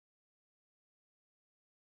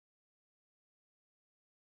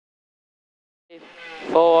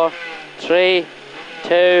4, 3,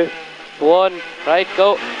 2, 1, right,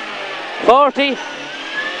 go. 40,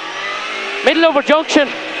 middle over junction,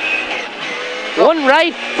 one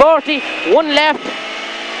right, 40, one left,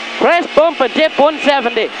 crest bump and dip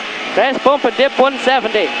 170, crest bump and dip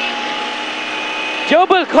 170.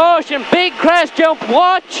 Double caution, big crest jump,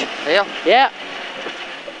 watch. Yeah.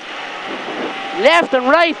 Left and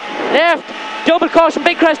right, left, double caution,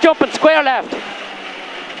 big crest jump and square left.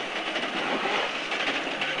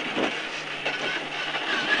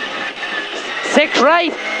 Six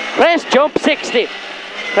right, crest jump 60,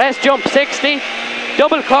 crest jump 60,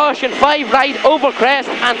 double caution, 5 right over crest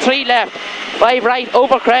and 3 left, 5 right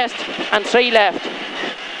over crest and 3 left,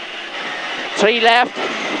 3 left,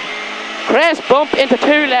 crest bump into 2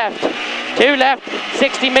 left, 2 left,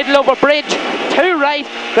 60 middle over bridge, 2 right,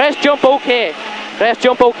 crest jump okay, crest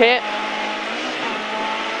jump okay,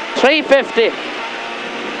 350,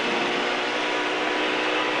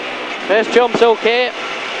 crest jumps okay.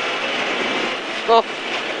 Go.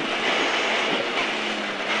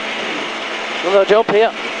 Another jump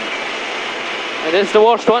here. It is the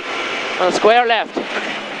worst one. And square left.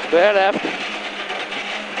 Square left.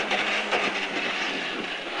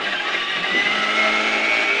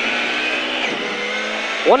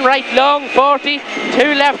 One right long, 40.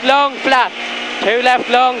 2 left long, flat. 2 left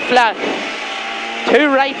long, flat. 2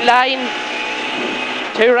 right line.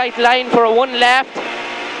 2 right line for a 1 left.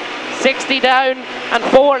 60 down and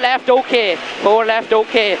 4 left okay, 4 left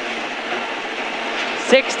okay,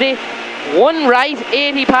 60, 1 right,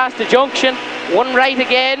 80 past the junction, 1 right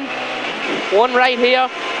again, 1 right here,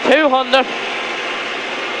 200,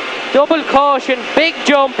 double caution, big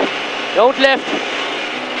jump, don't lift,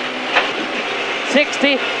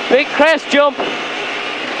 60, big crest jump,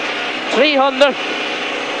 300,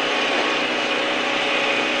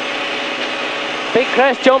 big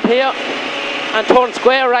crest jump here, and turn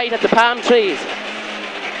square right at the palm trees.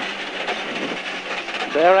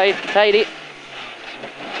 Square right, tidy.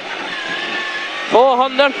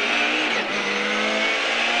 400.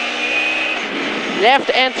 Left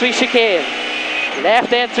entry chicane.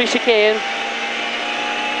 Left entry chicane.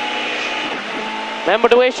 Remember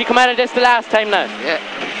the way she come out of this the last time now? Yeah.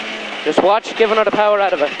 Just watch, giving her the power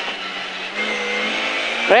out of it.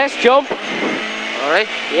 Crest jump. Alright.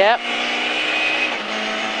 Yeah.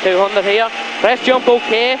 200 here. Crest jump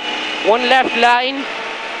okay, 1 left line,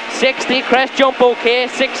 60, crest jump okay,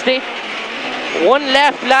 60, 1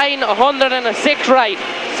 left line, 100 and a 6 right,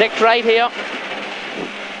 6 right here,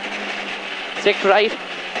 6 right,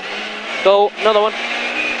 go, another one,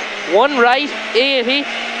 1 right, 80,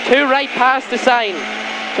 2 right past the sign,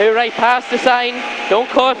 2 right past the sign, don't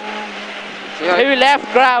cut, 2 left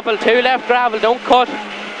gravel, 2 left gravel, don't cut,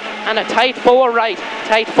 and a tight 4 right,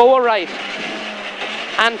 tight 4 right.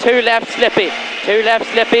 And 2 left slippy, 2 left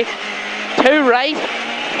slippy, 2 right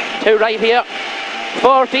here,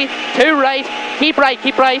 40, 2 right, keep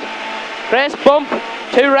right, crest bump,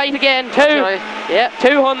 2 right again, 2, yeah,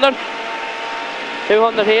 200,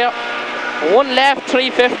 200 here, 1 left,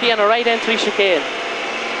 350 and a right entry chicane,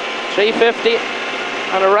 350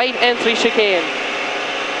 and a right entry chicane.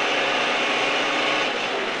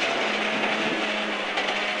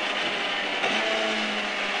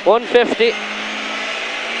 $150.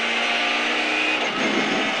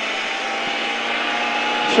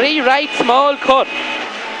 3 right, small cut.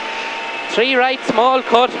 3 right, small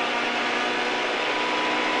cut.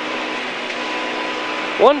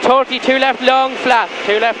 130, 2 left long, flat.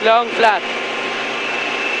 2 left long, flat.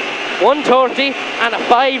 130 and a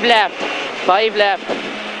 5 left. 5 left.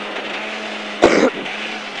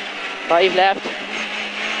 5 left.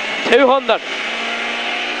 200.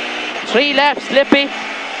 3 left, slippy.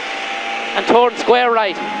 And turn square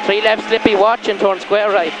right. 3 left, slippy, watch and turn square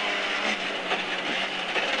right.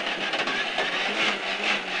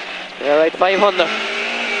 All right, 500.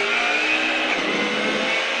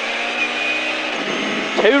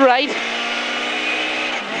 2 right.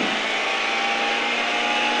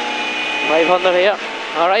 500 here.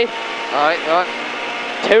 All right. All right, go on.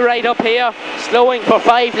 2 right up here, slowing for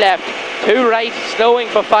 5 left. 2 right, slowing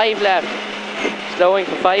for 5 left. Slowing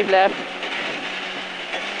for 5 left.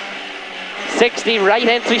 60, right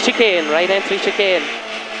entry chicane, right entry chicane.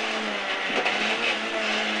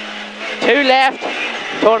 2 left.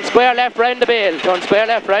 Turn square left round the bale, turn square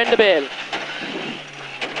left round the bale.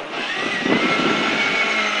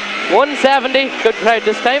 170, good crowd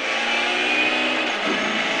this time.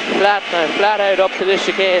 Flat now, flat out up to this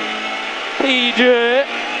chicane. PJ.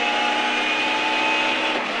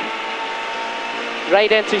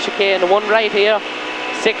 Right entry chicane, 1 right here,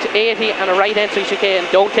 680 and a right entry chicane,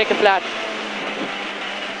 don't take a flat.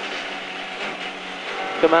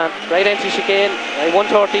 Come on, right entry chicane, right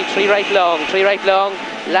 130, 3 right long, 3 right long,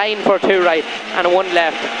 line for 2 right, and 1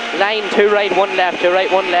 left. Line 2 right, 1 left, 2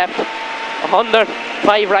 right, 1 left. 100,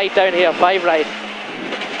 5 right down here, 5 right.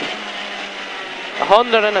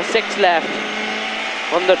 106 left.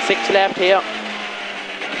 106 left here.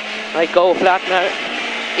 Right, go flat now.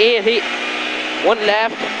 80, 1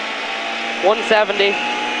 left, 170.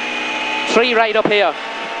 3 right up here,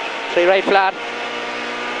 3 right flat.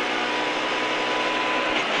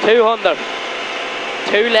 200,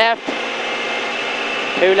 2 left,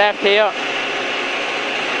 2 left here.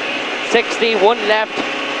 60, 1 left,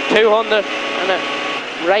 200, and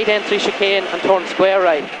a right entry chicane and turn square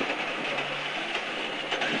right.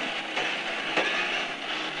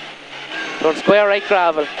 Turn square right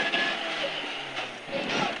gravel.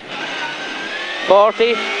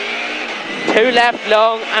 40, 2 left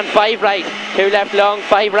long and 5 right. 2 left long,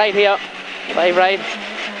 5 right here, 5 right.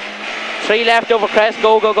 3 left over crest,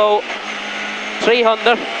 go, go, go.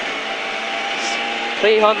 300,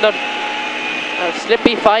 300. And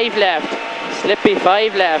slippy 5 left, slippy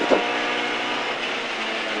 5 left.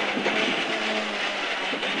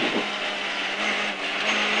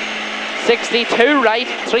 62 right,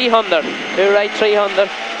 300. 2 right, 300.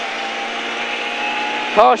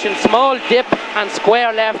 Caution, small dip and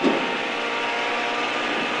square left.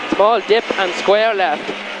 Small dip and square left.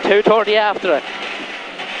 230 after it.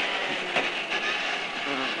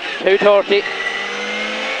 230.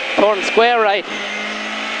 Turn square right.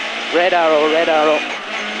 Red arrow, red arrow.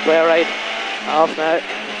 Square right. Off now.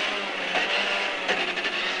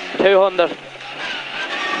 200.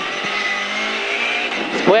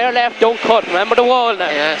 Square left, don't cut. Remember the wall now.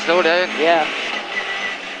 Yeah, slow down. Yeah.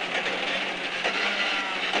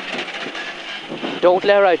 Don't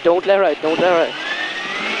let her out, don't let her out, don't let her out.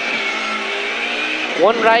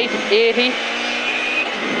 1 right, 80.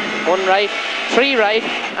 1 right, 3 right,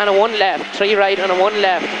 and a 1 left. 3 right and a 1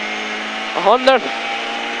 left. 100.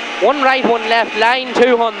 1 right, 1 left, line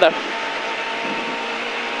 200.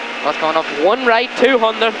 What's going up? 1 right,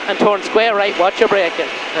 200, and turn square right, watch your braking.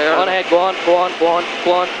 Here. Go on ahead, go on, go on, go on,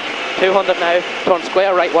 go on. 200 now, turn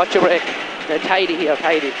square right, watch your brake. Now tidy here,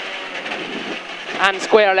 tidy. And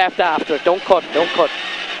square left after, don't cut, don't cut.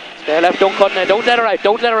 Square left, don't cut now, don't let her out,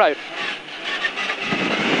 don't let her out.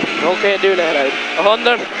 Okay, do let her out.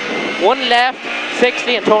 100, 1 left,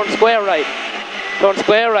 60, and turn square right. Turn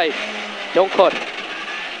square right, don't cut.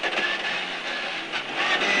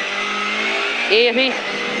 80,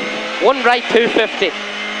 1 right, 250.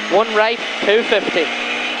 1 right, 250.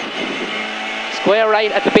 Square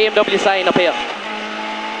right at the BMW sign up here.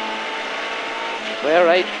 Square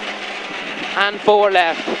right. And 4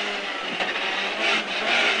 left.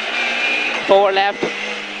 4 left.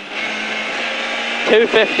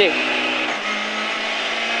 250.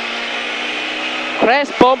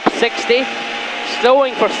 Crest bump 60.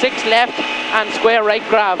 Slowing for 6 left and square right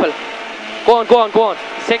gravel. Go on, go on, go on.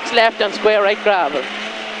 6 left and square right gravel.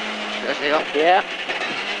 Yeah.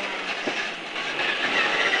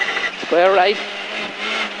 Square right.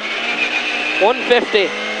 150.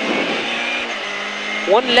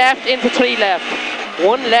 1 left into 3 left.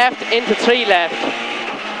 1 left into 3 left.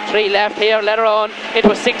 3 left here, let her on.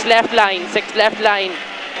 Into a 6 left line. 6 left line.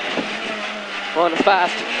 On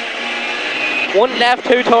fast. 1 left,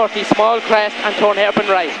 230, small crest, and turn hairpin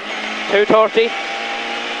right. 230.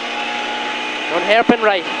 Turn hairpin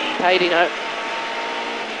right. Tidy now.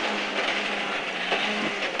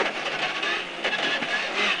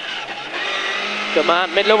 Come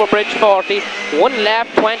on, middle over bridge 40. 1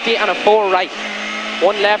 left, 20, and a 4 right.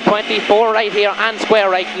 1 left, 20, 4 right here, and square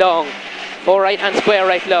right long. 4 right and square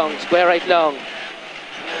right long. Square right long.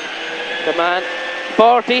 Come on.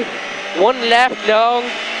 40. 1 left long.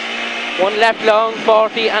 1 left long,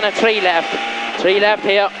 40, and a 3 left. 3 left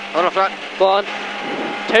here. On the front. Go on.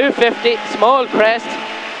 250, small crest,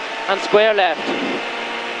 and square left.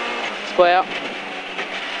 Square.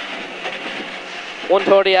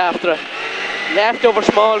 130 after it. Left over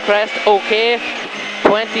small crest, okay.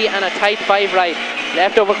 20 and a tight 5 right.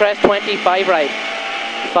 Left over crest, 20, 5 right.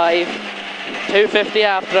 5. 250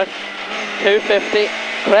 after it. 250.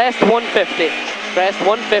 Crest 150. Crest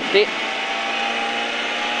 150.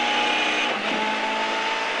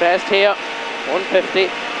 Crest here. 150.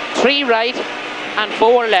 3 right and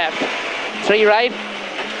 4 left. 3 right.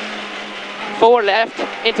 4 left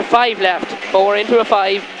into 5 left. 4 into a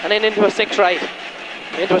 5 and then into a 6 right.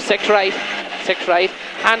 Into a 6 right. 6 right,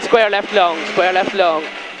 and square left long, square left long.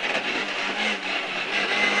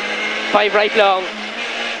 5 right long,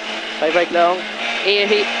 5 right long,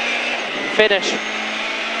 80, finish.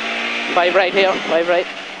 5 right here, 5 right.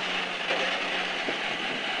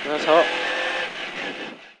 That's all.